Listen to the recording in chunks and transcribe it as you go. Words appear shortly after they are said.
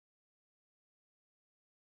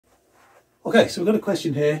Okay, so we've got a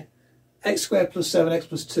question here. X squared plus 7x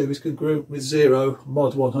plus 2 is congruent with 0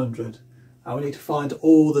 mod 100. And we need to find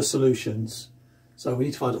all the solutions. So we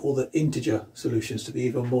need to find all the integer solutions to be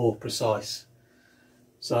even more precise.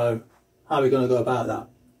 So how are we going to go about that?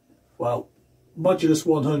 Well, modulus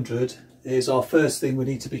 100 is our first thing we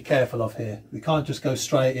need to be careful of here. We can't just go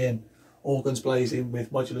straight in, all guns blazing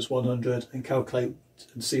with modulus 100 and calculate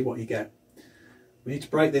and see what you get. We need to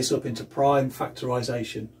break this up into prime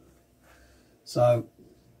factorisation. So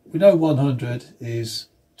we know 100 is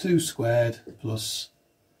 2 squared plus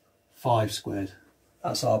 5 squared.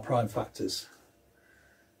 That's our prime factors.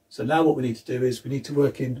 So now what we need to do is we need to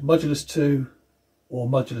work in modulus 2 or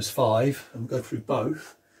modulus 5 and go through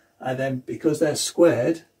both. And then because they're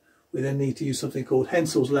squared, we then need to use something called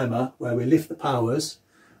Hensel's Lemma, where we lift the powers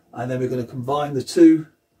and then we're going to combine the two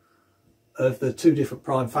different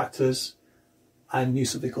prime factors and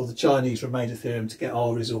use something called the Chinese Remainder Theorem to get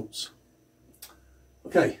our results.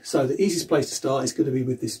 Okay, so the easiest place to start is going to be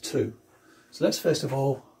with this 2. So let's first of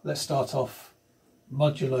all, let's start off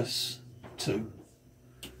modulus 2.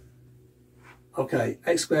 Okay,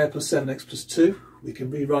 x squared plus 7x plus 2. We can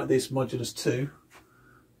rewrite this modulus 2.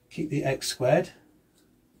 Keep the x squared.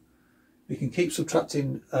 We can keep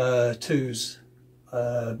subtracting 2's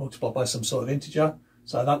multiplied by some sort of integer.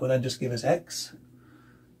 So that will then just give us x.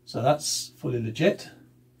 So that's fully legit.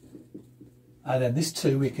 And then this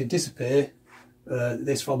 2 we can disappear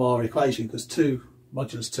this from our equation because 2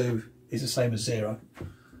 modulus 2 is the same as 0.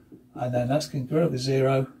 And then that's congruent with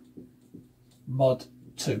 0 mod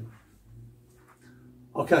 2.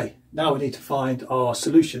 Okay, now we need to find our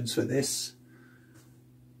solutions for this.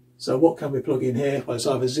 So what can we plug in here? Well, it's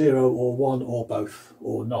either 0 or 1 or both,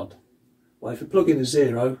 or none. Well, if we plug in a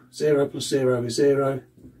 0, 0 plus 0 is 0.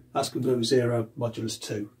 That's congruent with 0 modulus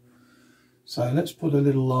 2. So let's put a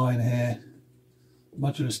little line here.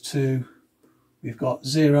 Modulus 2, we've got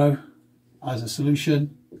 0 as a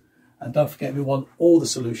solution. And don't forget we want all the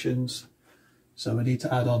solutions. So we need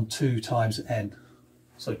to add on 2 times n.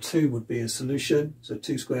 So 2 would be a solution. So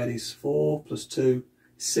 2 squared is 4 plus 2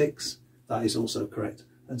 is 6. That is also correct.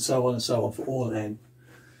 And so on for all n.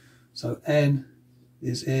 So n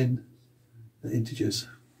is in the integers.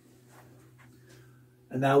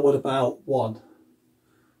 And now what about 1?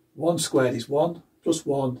 1 squared is 1, plus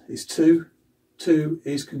 1 is 2. 2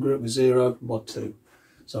 is congruent with 0 mod 2.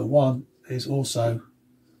 So 1 is also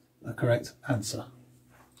a correct answer.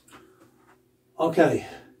 Okay,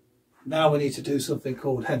 now we need to do something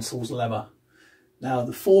called Hensel's Lemma. Now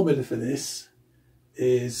the formula for this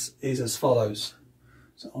is as follows.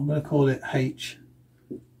 So I'm going to call it H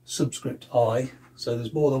subscript I. So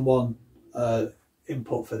there's more than one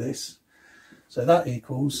input for this. So that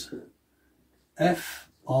equals f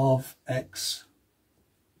of x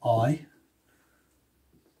I.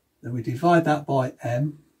 Then we divide that by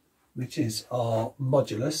m, which is our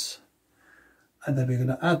modulus. And then we're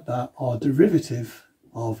going to add that our derivative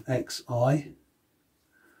of xi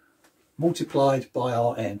multiplied by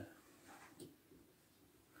our n.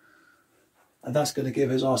 And that's going to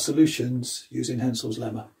give us our solutions using Hensel's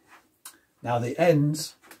Lemma. Now the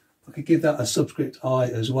n's, I could give that a subscript I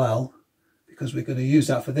as well, because we're going to use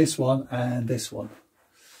that for this one and this one.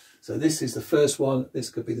 So this is the first one,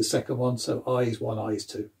 this could be the second one, so I is 1, I is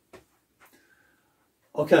 2.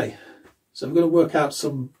 Okay, so we're going to work out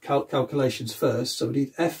some calculations first. So we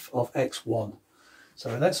need f of x1.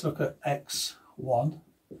 So let's look at x1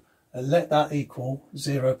 and let that equal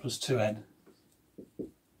 0 plus 2n.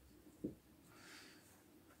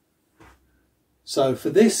 So for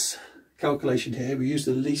this calculation here, we use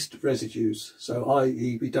the least residues. So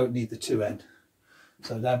i.e. we don't need the 2n.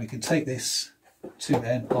 So now we can take this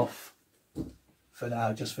 2n off for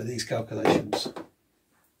now, just for these calculations.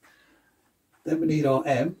 Then we need our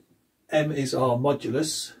m. M is our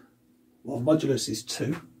modulus. Well, modulus is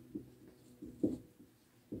 2.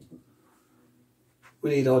 We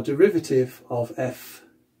need our derivative of f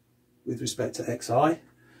with respect to xi.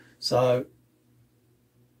 So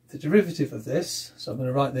the derivative of this, so I'm going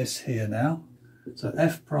to write this here now. So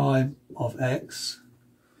f prime of x,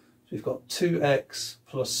 so we've got 2x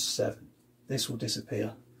plus 7. This will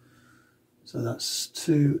disappear. So that's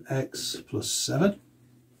 2x plus 7.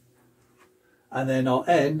 And then our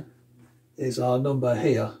n is our number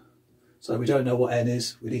here. So we don't know what n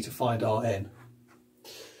is, we need to find our n.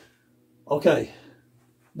 Okay,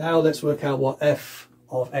 now let's work out what f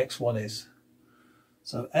of x1 is.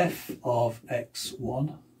 So f of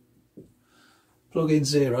x1, plug in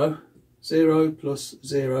 0, 0 plus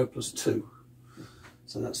 0 plus 2.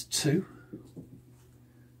 So that's 2.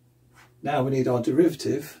 Now we need our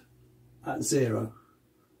derivative at 0.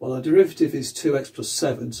 Well, our derivative is 2x plus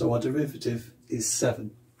 7, so our derivative is 7.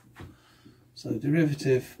 So the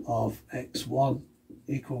derivative of x1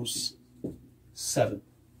 equals 7.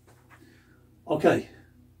 Okay,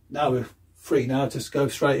 now we're free now to just go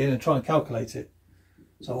straight in and try and calculate it.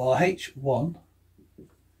 So our h1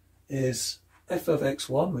 is f of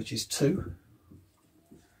x1, which is 2,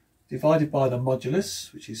 divided by the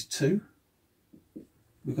modulus, which is 2.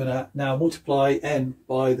 We're going to now multiply n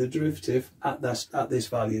by the derivative at this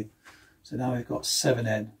value. So now we've got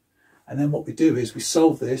 7n. And then what we do is we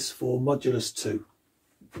solve this for modulus 2.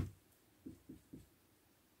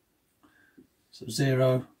 So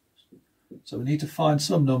 0. So we need to find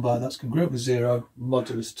some number that's congruent with 0,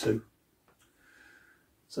 modulus 2.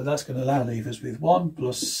 So that's going to now leave us with 1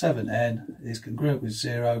 plus 7n is congruent with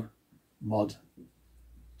 0, mod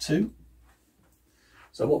 2.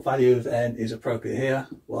 So what value of n is appropriate here?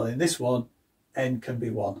 Well, in this one, n can be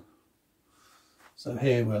 1. So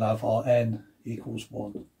here we'll have our n equals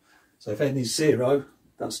 1. So if n is 0,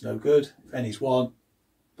 that's no good. If n is 1,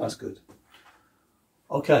 that's good.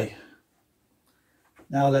 Okay,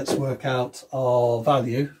 now let's work out our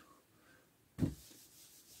value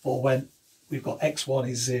for when we've got x1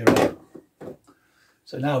 is 0.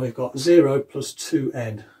 So now we've got 0 plus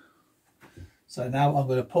 2n. So now I'm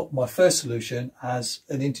going to put my first solution as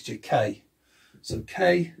an integer k. So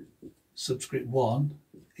k subscript 1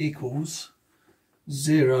 equals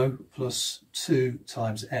 0 plus 2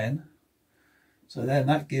 times n. So then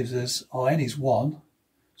that gives us, our n is 1.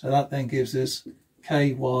 So that then gives us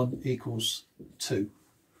k1 equals 2.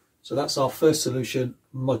 So that's our first solution,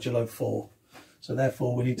 modulo 4. So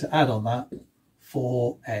therefore we need to add on that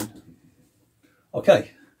 4n.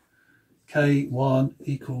 Okay. k1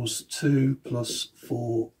 equals 2 plus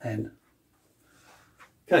 4n.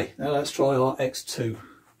 Okay, now let's try our x2.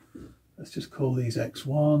 Let's just call these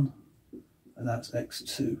x1 and that's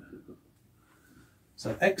x2.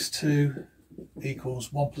 So x2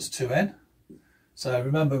 equals 1 plus 2n. So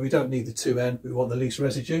remember, we don't need the 2n, we want the least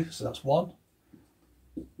residue, so that's 1.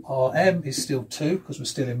 Our m is still 2 because we're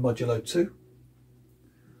still in modulo 2.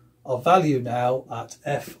 Our value now at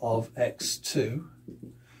f of x2,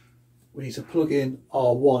 we need to plug in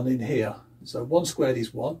our 1 in here. So 1 squared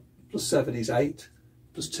is 1, plus 7 is 8,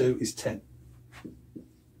 plus 2 is 10.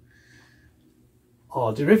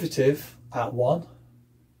 Our derivative at 1,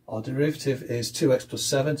 our derivative is 2x plus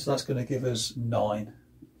 7, so that's going to give us 9.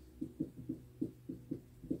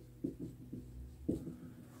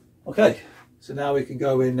 Okay, so now we can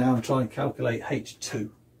go in now and try and calculate h2.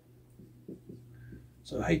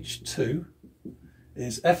 So h2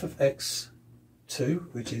 is f of x2,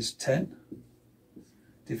 which is 10.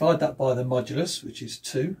 Divide that by the modulus, which is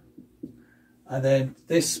 2. And then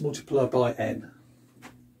this multiplied by n.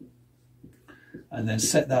 And then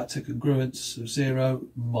set that to congruence of 0,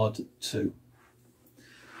 mod 2.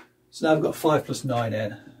 So now we've got 5 plus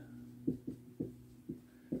 9n.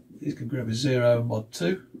 Is congruent with 0, mod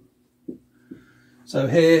 2. So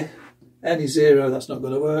here, n is 0, that's not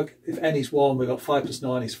going to work. If n is 1, we've got 5 plus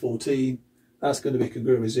 9 is 14. That's going to be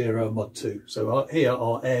congruent with 0, mod 2. So here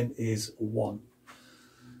our n is 1.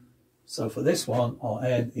 So for this one, our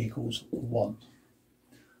n equals 1.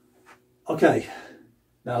 Okay,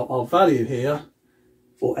 now our value here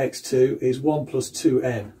for x2 is 1 plus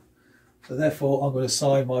 2n. So therefore I'm going to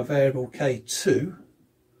assign my variable k2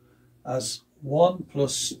 as 1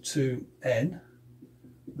 plus 2n,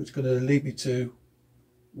 which is going to lead me to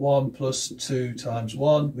 1 plus 2 times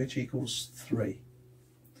 1, which equals 3.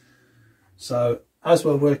 So as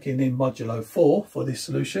we're working in modulo 4 for this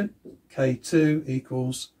solution, k2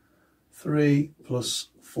 equals 3 plus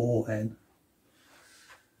 4n.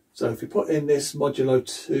 So if we put in this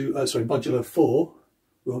modulo 4,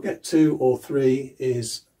 we'll get 2 or 3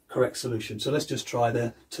 is correct solution. So let's just try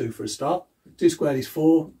the 2 for a start. 2 squared is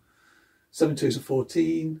 4, 7 2s are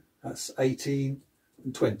 14, that's 18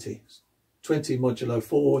 and 20. 20 modulo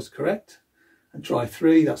 4 is correct. And try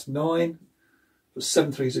 3, that's 9. Plus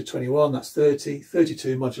 7 3s are 21, that's 30.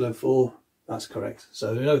 32 modulo 4, that's correct.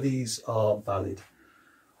 So we know these are valid.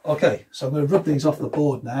 Okay, so I'm going to rub these off the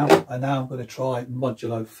board now, and now I'm going to try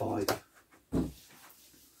modulo 5.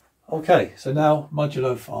 Okay, so now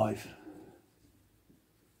modulo 5.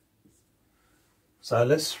 So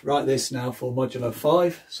let's write this now for modulo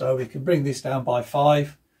 5. So we can bring this down by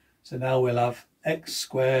 5. So now we'll have x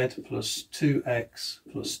squared plus 2x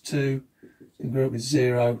plus 2 congruent with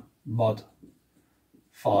 0 mod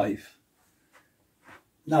 5.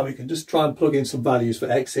 Now we can just try and plug in some values for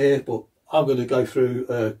x here, but I'm going to go through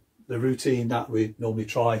the routine that we normally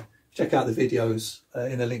try. Check out the videos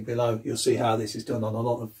in the link below. You'll see how this is done on a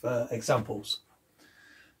lot of examples.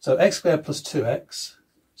 So x squared plus 2x.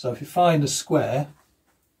 So if you find a square,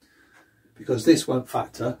 because this won't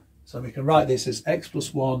factor, so we can write this as x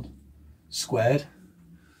plus 1 squared.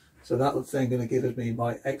 So that's then going to give me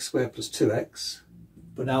my x squared plus 2x.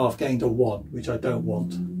 But now I've gained a 1, which I don't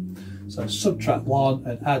want. So subtract 1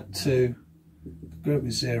 and add 2, group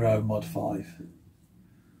with 0, mod 5.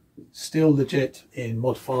 Still legit in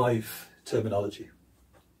mod 5 terminology.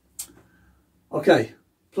 Okay,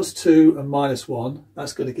 plus 2 and minus 1,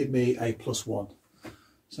 that's going to give me a plus 1.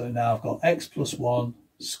 So now I've got x plus 1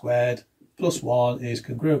 squared plus 1 is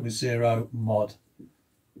congruent with 0 mod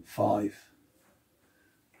 5.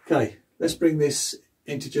 Okay, let's bring this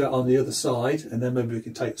integer on the other side and then maybe we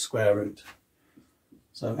can take the square root.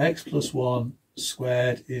 So x plus 1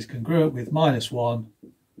 squared is congruent with minus 1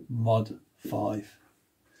 mod 5.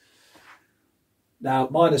 Now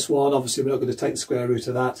minus 1, obviously we're not going to take the square root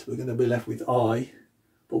of that, we're going to be left with I.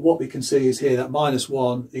 But what we can see is here that minus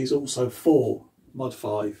 1 is also 4 mod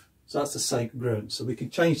 5. So that's the same congruence. So we can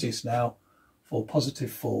change this now for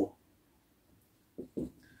positive 4.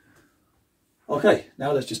 Okay,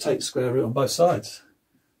 now let's just take the square root on both sides.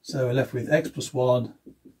 So we're left with x plus 1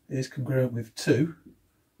 is congruent with 2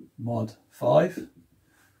 mod 5.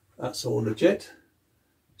 That's all legit.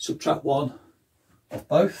 Subtract 1 of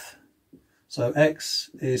both. So x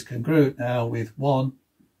is congruent now with 1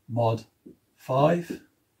 mod 5.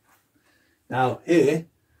 Now here,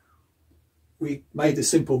 we made a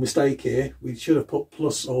simple mistake here. We should have put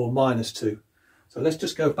plus or minus 2. So let's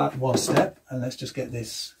just go back one step and let's just get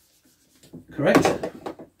this correct.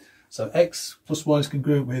 So x plus 1 is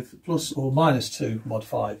congruent with plus or minus 2 mod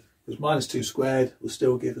 5. Because minus 2 squared will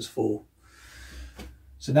still give us 4.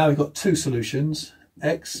 So now we've got two solutions.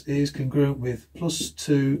 X is congruent with plus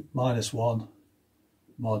 2 minus 1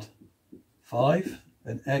 mod 5.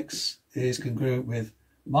 And x is congruent with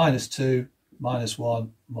minus 2 minus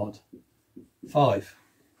 1 mod 5.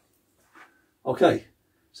 Okay,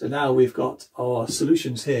 so now we've got our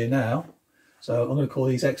solutions here now. So I'm going to call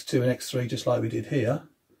these x2 and x3 just like we did here.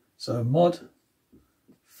 So mod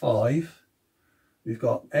 5, we've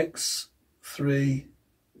got x3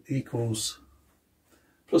 equals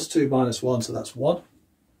plus 2 minus 1, so that's 1,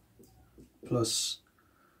 plus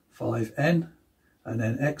 5n, and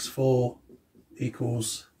then x4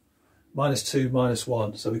 equals minus 2 minus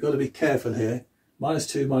 1. So we've got to be careful here. Minus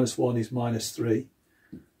 2 minus 1 is minus 3,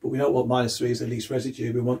 but we don't want minus 3 as the least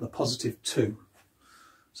residue, we want the positive 2.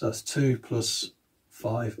 So that's 2 plus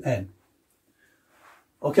 5n.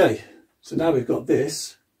 Okay, so now we've got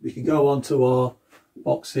this, we can go on to our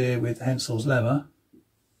box here with Hensel's Lemma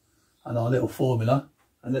and our little formula,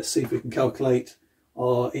 and let's see if we can calculate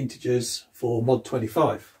our integers for mod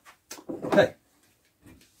 25.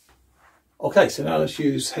 Okay, so now let's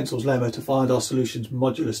use Hensel's Lemma to find our solutions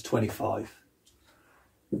modulus 25.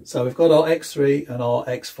 So we've got our x3 and our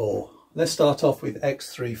x4. Let's start off with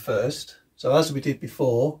x3 first. So as we did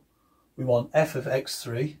before, we want f of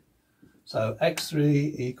x3. So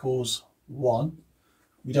x3 equals 1.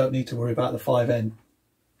 We don't need to worry about the 5n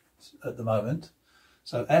at the moment.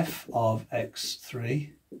 So f of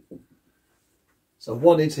x3. So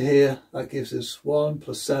 1 into here, that gives us 1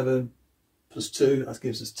 plus 7 plus 2, that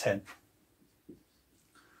gives us 10.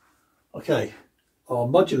 Okay, our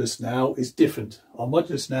modulus now is different. Our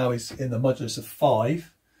modulus now is in the modulus of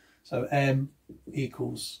 5. So m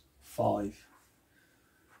equals 5.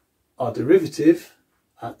 Our derivative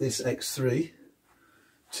at this x3,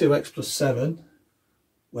 2x plus 7,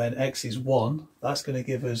 when x is 1, that's going to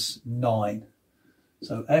give us 9.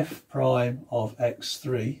 So f prime of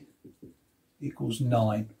x3 equals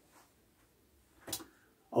 9.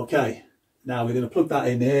 Okay, now we're going to plug that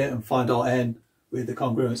in here and find our n with the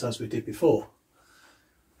congruence as we did before.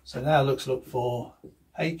 So now let's look for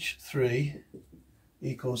h3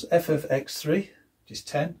 equals f of x3, which is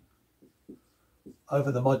 10,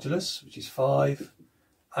 over the modulus, which is 5,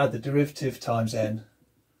 add the derivative times n,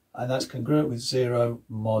 and that's congruent with 0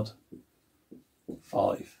 mod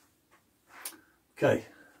 5. Okay,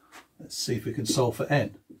 let's see if we can solve for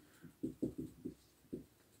n.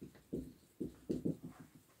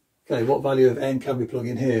 Okay, what value of n can we plug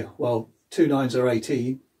in here? Well, 2 9s are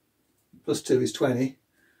 18, plus 2 is 20,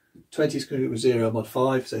 20 is congruent with 0 mod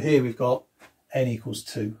 5, so here we've got n equals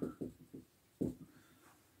 2.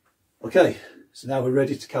 Okay, so now we're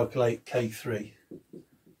ready to calculate K3.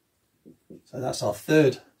 So that's our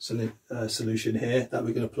third solution here that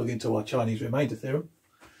we're going to plug into our Chinese Remainder Theorem.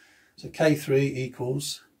 So K3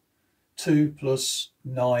 equals 2 plus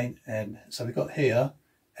 9n. So we've got here,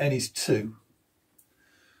 n is 2.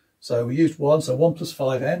 So we used 1, so 1 plus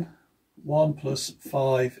 5n, 1 plus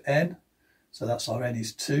 5n, so that's our n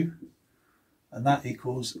is 2, and that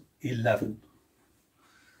equals 11.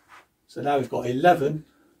 So now we've got 11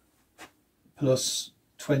 plus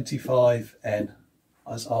 25n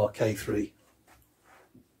as our K3.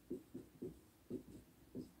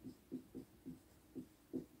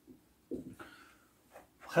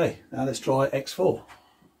 Okay, now let's try x4.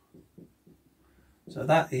 So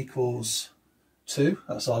that equals 2,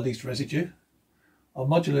 that's our least residue. Our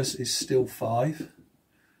modulus is still 5.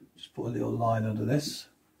 Just put a little line under this.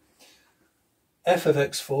 F of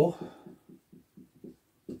x4,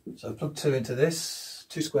 so plug 2 into this.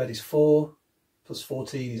 2 squared is 4, plus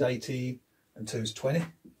 14 is 18, and 2 is 20.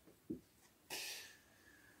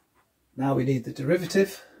 Now we need the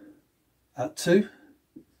derivative at 2.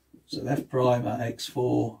 So f prime at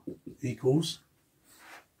x4 equals,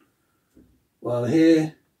 well,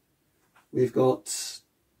 here we've got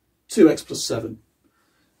 2x plus 7.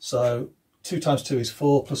 So 2 times 2 is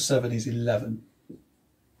 4, plus 7 is 11.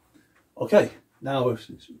 Okay, now we'll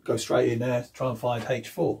go straight in there to try and find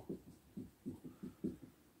h4.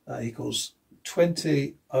 That equals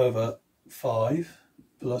 20 over 5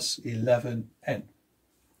 plus 11n. And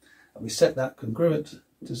we set that congruent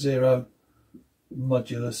to 0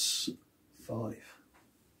 modulus 5.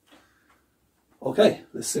 Okay,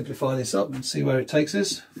 let's simplify this up and see where it takes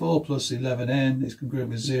us. 4 plus 11n is congruent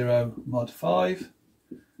with 0 mod 5.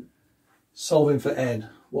 Solving for n.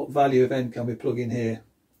 What value of n can we plug in here?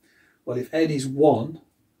 Well, if n is 1,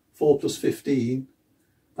 4 plus 15,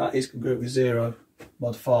 that is congruent with 0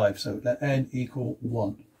 mod 5. So let n equal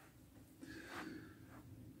 1.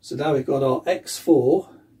 So now we've got our x4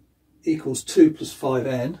 equals 2 plus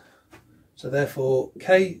 5n. So therefore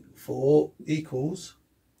K4 equals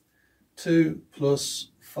 2 plus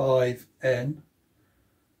 5n,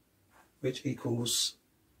 which equals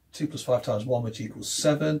 2 plus 5 times 1, which equals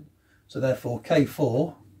 7. So therefore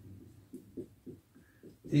K4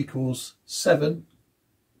 equals 7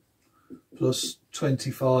 plus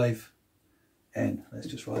 25n. Let's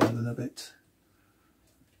just write it a little bit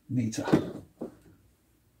neater.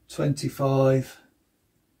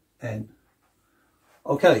 25n.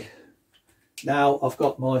 Okay. Now I've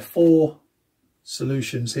got my 4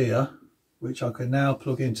 solutions here, which I can now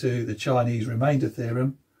plug into the Chinese Remainder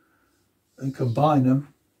Theorem and combine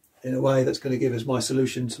them in a way that's going to give us my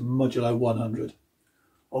solution to modulo 100.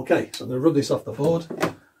 Okay, so I'm going to rub this off the board.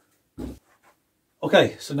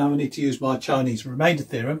 Okay, so now I need to use my Chinese Remainder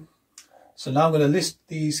Theorem. So now I'm going to list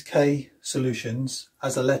these K solutions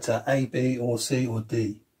as a letter A, B or C or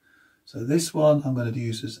D. So this one I'm going to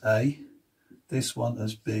use as A, this one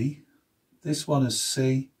as B, this one as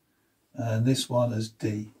C, and this one as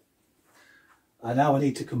D. And now I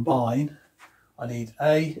need to combine. I need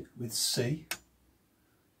A with C,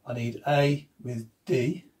 I need A with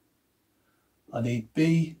D, I need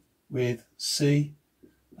B with C,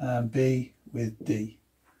 and B with D.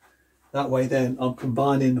 That way then I'm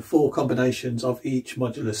combining the 4 combinations of each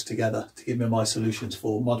modulus together to give me my solutions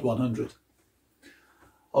for mod 100.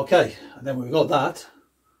 Okay, and then when we've got that,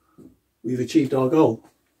 we've achieved our goal.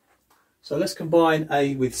 So let's combine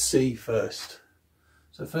A with C first.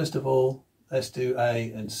 So first of all, let's do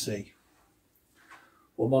A and C.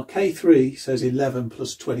 Well, my K3 says 11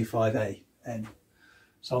 plus 25n.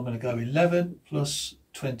 So I'm going to go 11 plus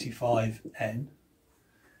 25n.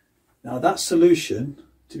 Now that solution,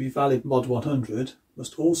 to be valid mod 100,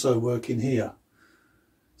 must also work in here.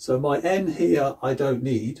 So my n here I don't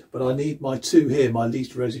need, but I need my 2 here, my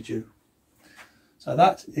least residue. So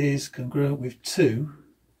that is congruent with 2.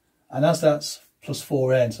 And as that's plus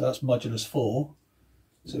 4n, so that's modulus 4.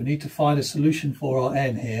 So we need to find a solution for our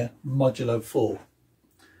n here, modulo 4.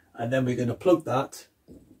 And then we're going to plug that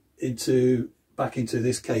back into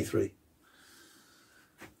this K3.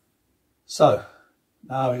 So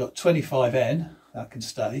now we've got 25n, that can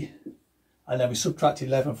stay. And then we subtract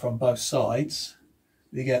 11 from both sides.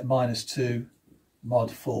 We get minus 2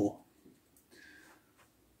 mod 4.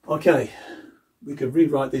 Okay, we can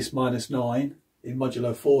rewrite this minus 9 in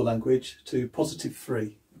modulo 4 language to positive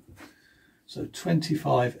 3. So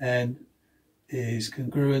 25n is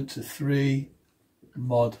congruent to 3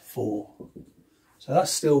 mod 4. So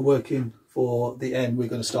that's still working for the n we're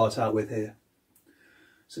going to start out with here.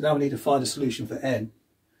 So now we need to find a solution for n.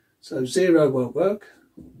 So 0 won't work,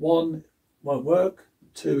 1 won't work,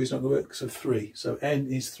 2 is not going to work, so 3. So n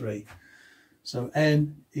is 3. So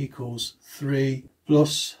n equals 3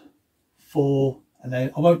 plus 4. And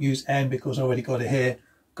then I won't use n because I already got it here.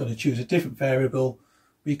 I'm going to choose a different variable.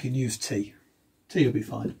 We can use t. T will be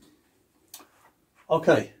fine.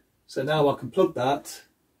 Okay, so now I can plug that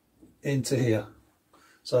into here.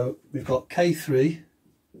 So we've got K3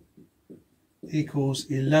 equals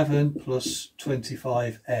 11 plus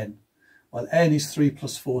 25n. Well, n is 3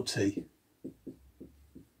 plus 4t.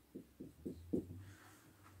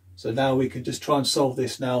 So now we can just try and solve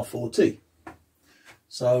this now for t.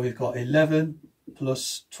 So we've got 11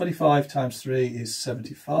 plus 25 times 3 is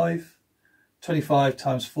 75. 25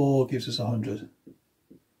 times 4 gives us 100.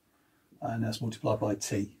 And that's multiplied by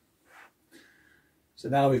t. So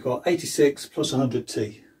now we've got 86 plus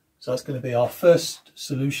 100t. So that's going to be our first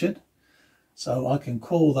solution. So I can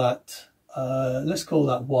call that, let's call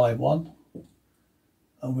that y1.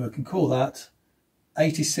 And we can call that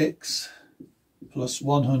 86 plus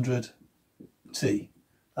 100t.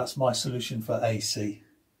 That's my solution for AC.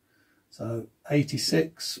 So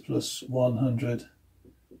 86 plus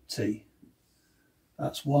 100t.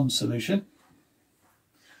 That's one solution.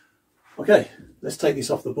 Okay, let's take this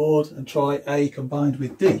off the board and try A combined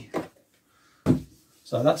with D.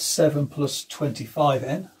 So that's 7 plus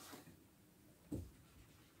 25n.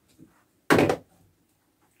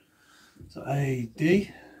 So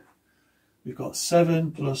AD, we've got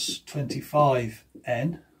 7 plus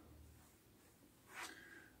 25n.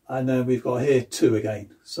 And then we've got here 2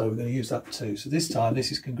 again. So we're going to use that 2. So this time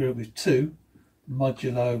this is congruent with 2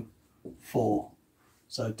 modulo 4.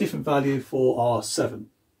 So different value for our 7.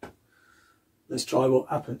 Let's try what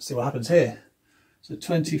happens, see what happens here. So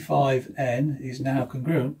 25n is now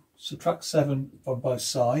congruent. Subtract 7 from both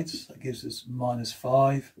sides. That gives us minus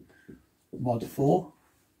 5 mod 4.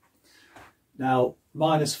 Now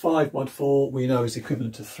minus 5 mod 4 we know is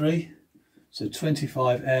equivalent to 3. So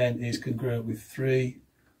 25n is congruent with 3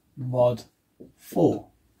 mod 4.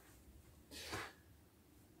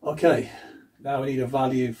 Okay, now we need a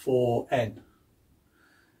value for n.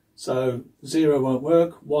 So 0 won't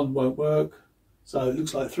work, 1 won't work, so it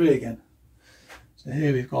looks like 3 again. So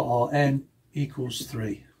here we've got our n equals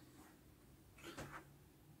 3.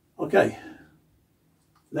 Okay,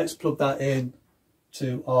 let's plug that in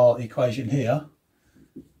to our equation here.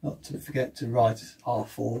 Not to forget to write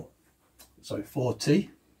R4, sorry, 4t.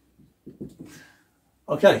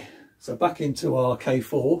 Okay, so back into our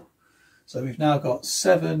K4. So we've now got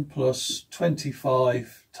 7 plus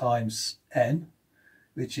 25 times n,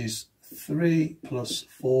 which is 3 plus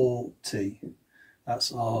 4t.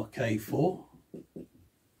 That's our K4.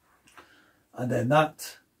 And then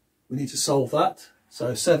that, we need to solve that.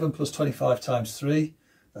 So 7 plus 25 times 3,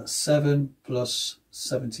 that's 7 plus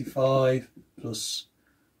 75 plus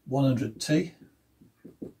 100t.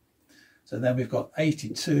 So then we've got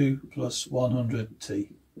 82 plus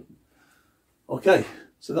 100t. Okay,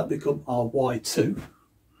 so that becomes our y2.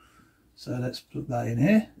 So let's put that in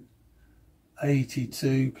here.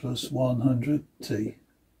 82 plus 100t.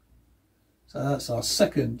 So that's our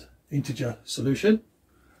second integer solution.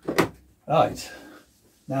 Right,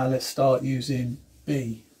 now let's start using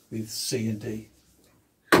B with C and D.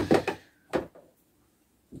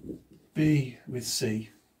 B with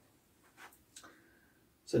C.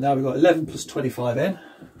 So now we've got 11 plus 25n.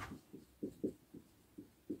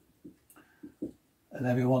 And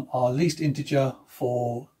then we want our least integer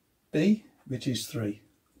for B, which is 3.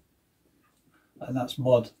 And that's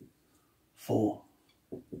mod 4.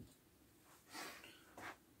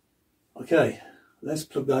 Okay, let's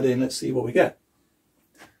plug that in, let's see what we get.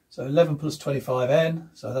 So 11 plus 25n,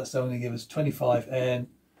 so that's only give us 25n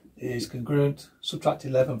is congruent. Subtract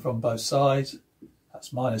 11 from both sides,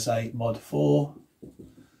 that's minus 8 mod 4.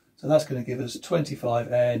 So that's going to give us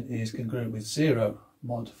 25n is congruent with 0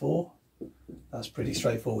 mod 4. That's pretty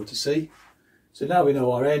straightforward to see. So now we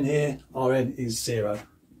know our n here, our n is 0.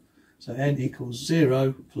 So n equals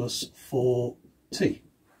 0 plus 4t.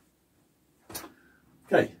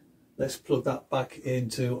 Okay, let's plug that back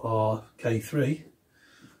into our K3.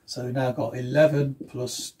 So we've now got 11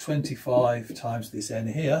 plus 25 times this n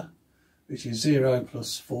here, which is 0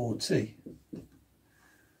 plus 4t.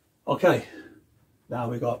 Okay, now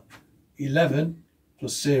we've got 11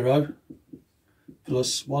 plus 0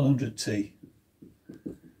 plus 100t.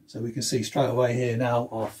 So we can see straight away here now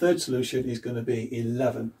our third solution is going to be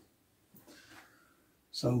 11.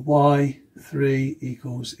 So y3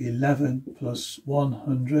 equals 11 plus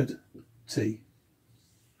 100t.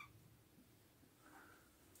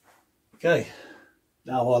 Okay,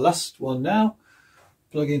 now our last one now,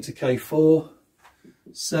 plug into K4,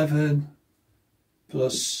 7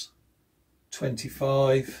 plus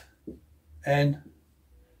 25n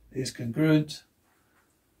is congruent.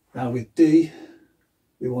 Now with D,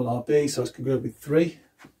 we want our B, so it's congruent with 3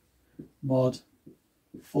 mod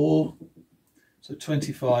 4. So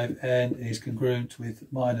 25n is congruent with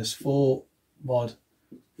minus 4 mod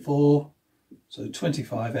 4. So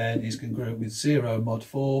 25n is congruent with 0 mod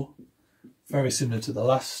 4. Very similar to the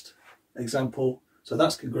last example. So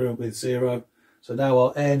that's congruent with 0. So now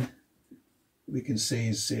our n we can see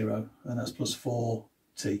is 0, and that's plus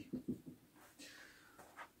 4t.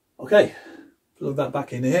 Okay, plug that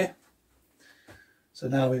back in here. So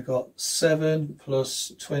now we've got 7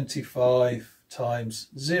 plus 25 times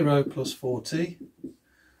 0 plus 4t.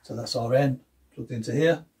 So that's our n plugged into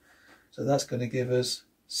here. So that's going to give us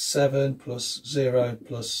 7 plus 0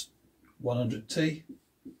 plus 100t.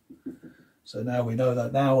 So now we know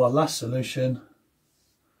that now our last solution,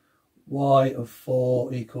 y of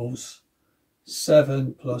 4 equals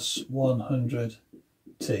 7 plus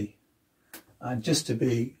 100t. And just to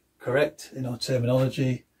be correct in our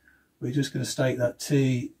terminology, we're just going to state that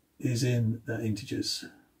t is in the integers.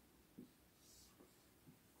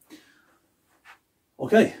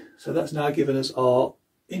 Okay, so that's now given us our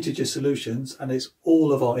integer solutions, and it's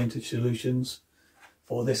all of our integer solutions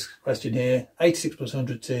for this question here: 86 plus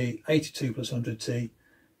 100t, 82 plus 100t,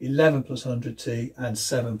 11 plus 100t, and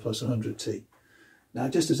 7 plus 100t. Now,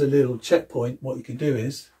 just as a little checkpoint, what you can do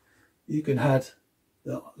is you can add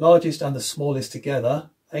the largest and the smallest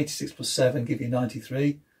together. 86 plus 7 give you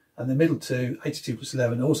 93, and the middle two, 82 plus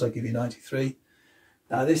 11, also give you 93.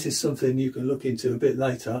 Now, this is something you can look into a bit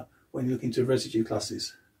later when you look into residue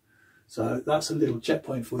classes. So that's a little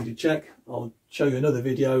checkpoint for you to check. I'll show you another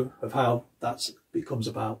video of how that becomes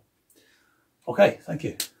about. Okay, thank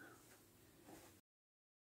you.